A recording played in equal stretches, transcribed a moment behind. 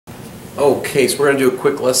Okay, so we're going to do a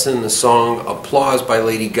quick lesson in the song Applause by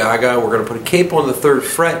Lady Gaga. We're going to put a capo on the 3rd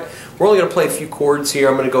fret. We're only going to play a few chords here.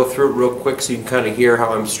 I'm going to go through it real quick so you can kind of hear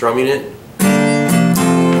how I'm strumming it.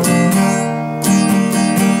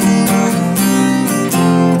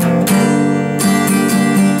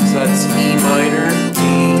 So that's E minor,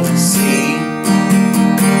 D, C,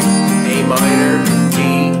 A minor,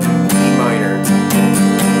 D, E minor.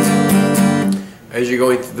 As you're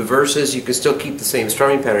going through the verses, you can still keep the same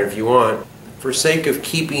strumming pattern if you want. For sake of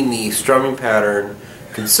keeping the strumming pattern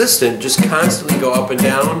consistent, just constantly go up and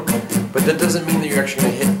down, but that doesn't mean that you're actually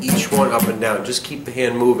going to hit each one up and down. Just keep the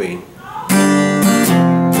hand moving.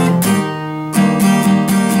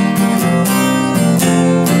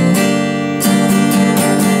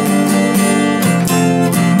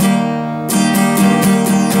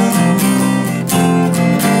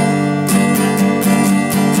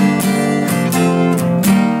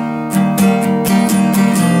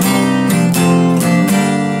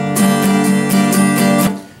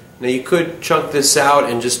 Now you could chunk this out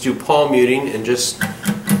and just do palm muting and just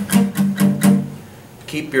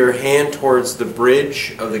keep your hand towards the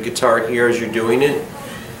bridge of the guitar here as you're doing it.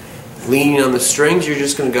 Leaning on the strings, you're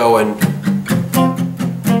just going to go and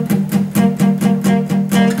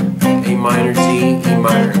A minor, D, E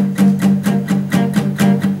minor.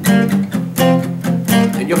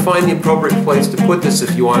 And you'll find the appropriate place to put this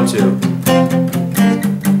if you want to.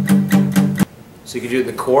 So you can do it in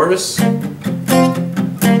the chorus, or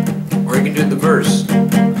you can do it in the verse.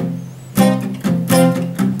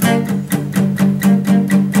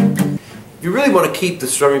 If you really want to keep the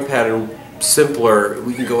strumming pattern simpler,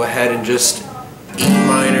 we can go ahead and just E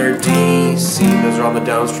minor, D, C, those are all the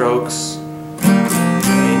downstrokes.